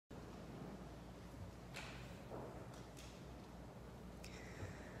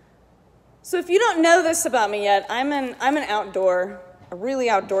So if you don't know this about me yet, I'm a really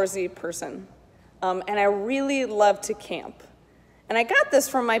outdoorsy person, and I really love to camp. And I got this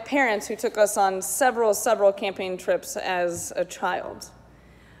from my parents, who took us on several camping trips as a child.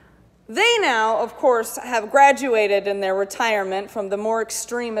 They now, of course, have graduated in their retirement from the more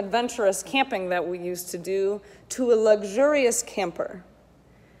extreme adventurous camping that we used to do to a luxurious camper.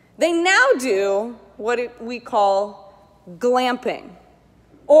 They now do what we call glamping,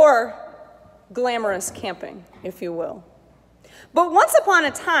 or glamorous camping, if you will. But once upon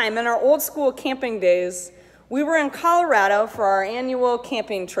a time, in our old school camping days, we were in Colorado for our annual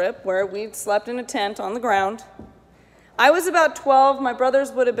camping trip where we slept in a tent on the ground. I was about 12, my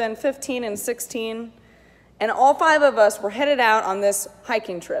brothers would have been 15 and 16, and all 5 of us were headed out on this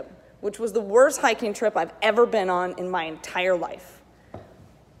hiking trip, which was the worst hiking trip I've ever been on in my entire life.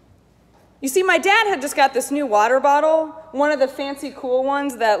 You see, my dad had just got this new water bottle, one of the fancy cool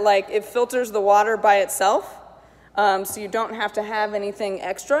ones that it filters the water by itself, so you don't have to have anything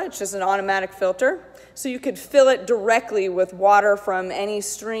extra. It's just an automatic filter. So you could fill it directly with water from any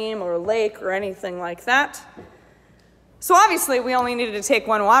stream or lake or anything like that. So obviously we only needed to take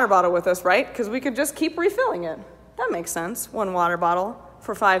 1 water bottle with us, right? Because we could just keep refilling it. That makes sense, 1 water bottle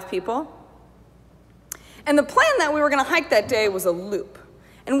for 5 people. And the plan that we were gonna hike that day was a loop.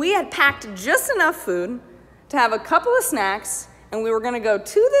 And we had packed just enough food to have a couple of snacks, and we were gonna go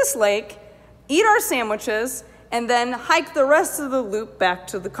to this lake, eat our sandwiches, and then hike the rest of the loop back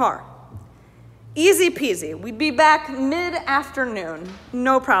to the car. Easy peasy. We'd be back mid-afternoon,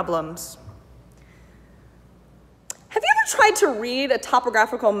 no problems. Have you ever tried to read a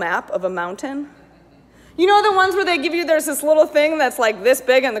topographical map of a mountain? You know the ones where they give you, there's this little thing that's like this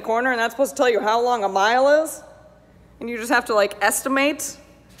big in the corner, and that's supposed to tell you how long a mile is? And you just have to estimate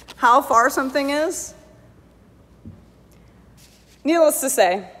how far something is? Needless to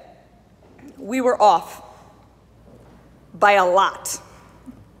say, we were off by a lot.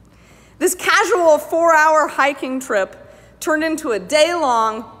 This casual 4-hour hiking trip turned into a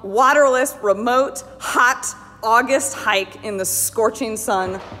day-long, waterless, remote, hot August hike in the scorching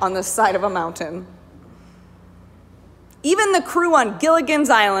sun on the side of a mountain. Even the crew on Gilligan's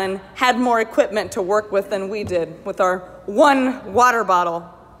Island had more equipment to work with than we did with our 1 water bottle.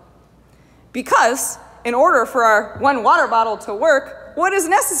 Because in order for our 1 water bottle to work, what is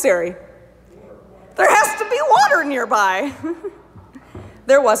necessary? There has to be water nearby.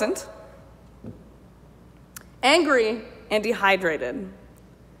 There wasn't. Angry and dehydrated.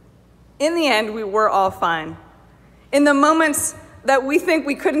 In the end, we were all fine. In the moments that we think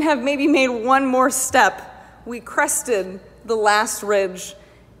we couldn't have maybe made 1 more step, we crested the last ridge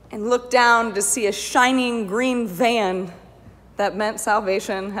and looked down to see a shining green van that meant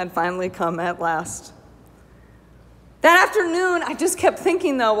salvation had finally come at last. That afternoon, I just kept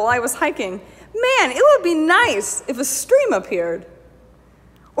thinking, though, while I was hiking, man, it would be nice if a stream appeared.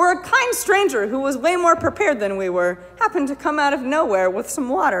 Or a kind stranger who was way more prepared than we were happened to come out of nowhere with some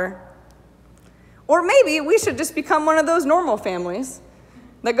water. Or maybe we should just become one of those normal families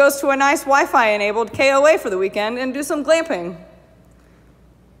that goes to a nice Wi-Fi-enabled KOA for the weekend and do some glamping.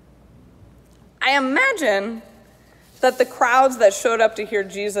 I imagine that the crowds that showed up to hear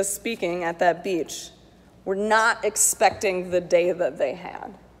Jesus speaking at that beach were not expecting the day that they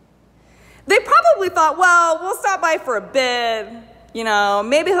had. They probably thought, well, we'll stop by for a bit,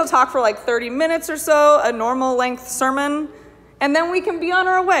 maybe he'll talk for 30 minutes or so, a normal length sermon, and then we can be on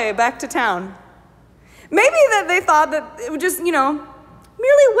our way back to town. Maybe that they thought that it would just, merely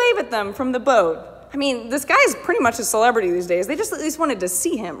wave at them from the boat. I mean, this guy is pretty much a celebrity these days. They just at least wanted to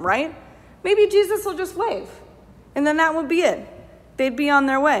see him, right? Maybe Jesus will just wave, and then that would be it. They'd be on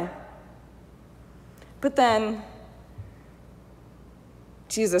their way. But then,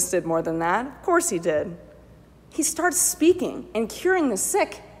 Jesus did more than that. Of course he did. He starts speaking and curing the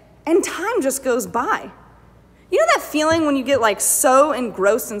sick, and time just goes by. You know that feeling when you get so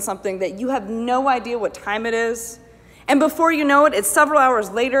engrossed in something that you have no idea what time it is? And before you know it, it's several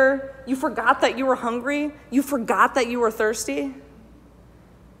hours later, you forgot that you were hungry, you forgot that you were thirsty?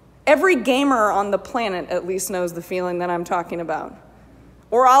 Every gamer on the planet at least knows the feeling that I'm talking about.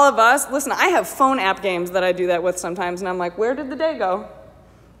 Or all of us. Listen, I have phone app games that I do that with sometimes, and I'm like, where did the day go?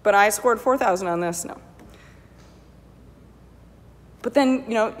 But I scored 4,000 on this. No. But then,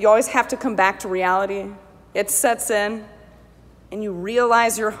 you always have to come back to reality. It sets in, and you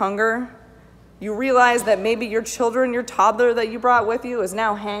realize your hunger. You realize that maybe your children, your toddler that you brought with you is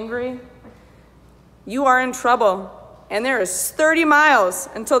now hangry. You are in trouble, and there is 30 miles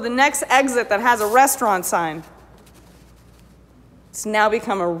until the next exit that has a restaurant sign. It's now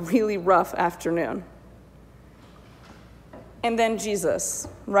become a really rough afternoon. And then Jesus,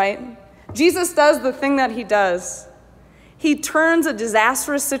 right? Jesus does the thing that he does. He turns a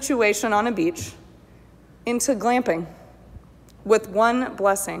disastrous situation on a beach into glamping with one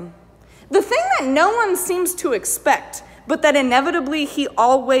blessing. The thing that no one seems to expect, but that inevitably he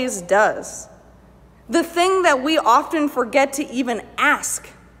always does. The thing that we often forget to even ask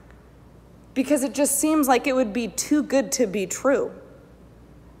because it just seems like it would be too good to be true.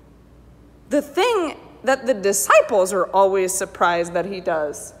 The thing that the disciples are always surprised that he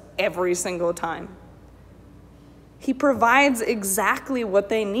does every single time. He provides exactly what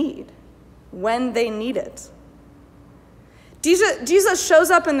they need when they need it. Jesus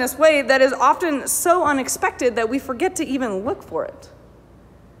shows up in this way that is often so unexpected that we forget to even look for it.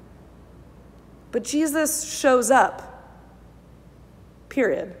 But Jesus shows up,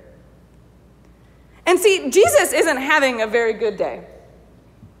 period. And see, Jesus isn't having a very good day.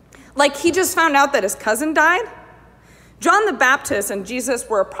 Like he just found out that his cousin died. John the Baptist and Jesus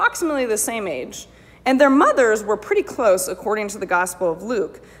were approximately the same age, and their mothers were pretty close according to the Gospel of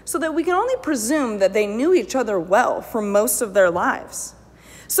Luke, so that we can only presume that they knew each other well for most of their lives.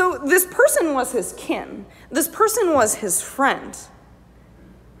 So this person was his kin. This person was his friend.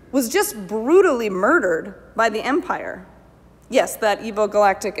 Was just brutally murdered by the empire. Yes, that evil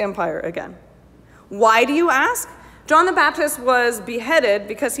galactic empire again. Why do you ask? John the Baptist was beheaded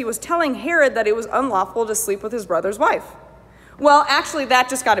because he was telling Herod that it was unlawful to sleep with his brother's wife. Well, actually, that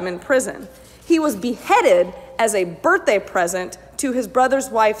just got him in prison. He was beheaded as a birthday present to his brother's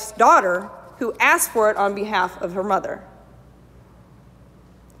wife's daughter, who asked for it on behalf of her mother.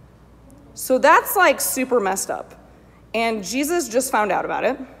 So that's like super messed up. And Jesus just found out about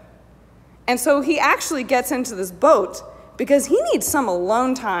it. And so he actually gets into this boat because he needs some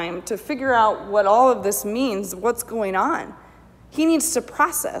alone time to figure out what all of this means, what's going on. He needs to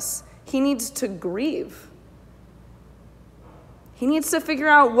process. He needs to grieve. He needs to figure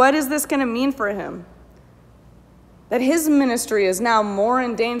out, what is this going to mean for him? That his ministry is now more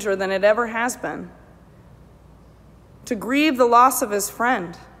in danger than it ever has been. To grieve the loss of his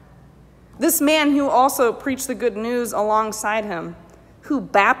friend. This man who also preached the good news alongside him, who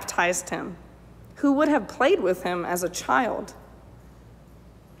baptized him, who would have played with him as a child.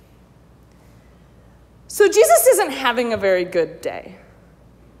 So Jesus isn't having a very good day.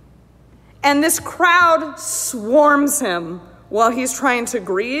 And this crowd swarms him while he's trying to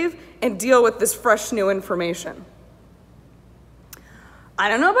grieve and deal with this fresh new information. I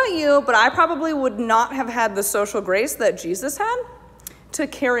don't know about you, but I probably would not have had the social grace that Jesus had to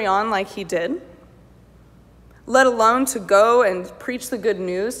carry on like he did, let alone to go and preach the good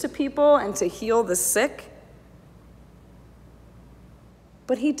news to people and to heal the sick.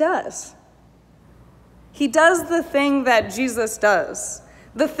 But he does. He does the thing that Jesus does,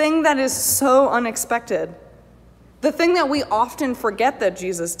 the thing that is so unexpected, the thing that we often forget that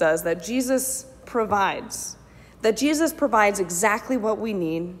Jesus does, that Jesus provides exactly what we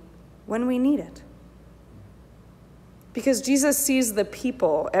need when we need it. Because Jesus sees the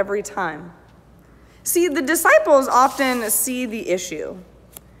people every time. See, the disciples often see the issue.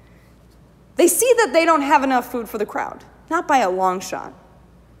 They see that they don't have enough food for the crowd, not by a long shot.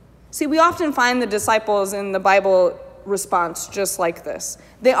 See, we often find the disciples in the Bible response just like this.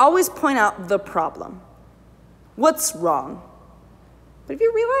 They always point out the problem. What's wrong? But have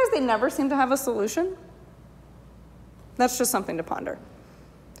you realized they never seem to have a solution? That's just something to ponder.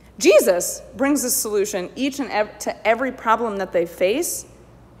 Jesus brings a solution to every problem that they face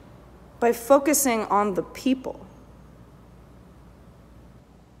by focusing on the people.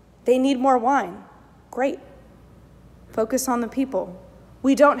 They need more wine. Great. Focus on the people.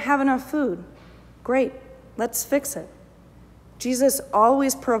 We don't have enough food. Great. Let's fix it. Jesus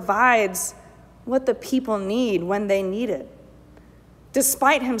always provides what the people need when they need it.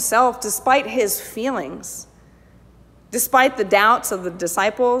 Despite himself, despite his feelings, despite the doubts of the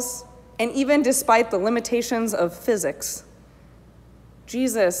disciples, and even despite the limitations of physics,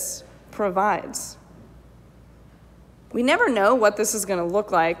 Jesus provides. We never know what this is going to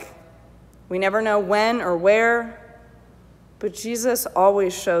look like. We never know when or where, but Jesus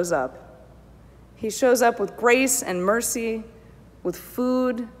always shows up. He shows up with grace and mercy, with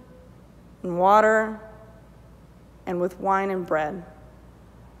food and water, and with wine and bread.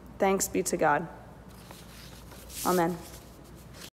 Thanks be to God. Amen.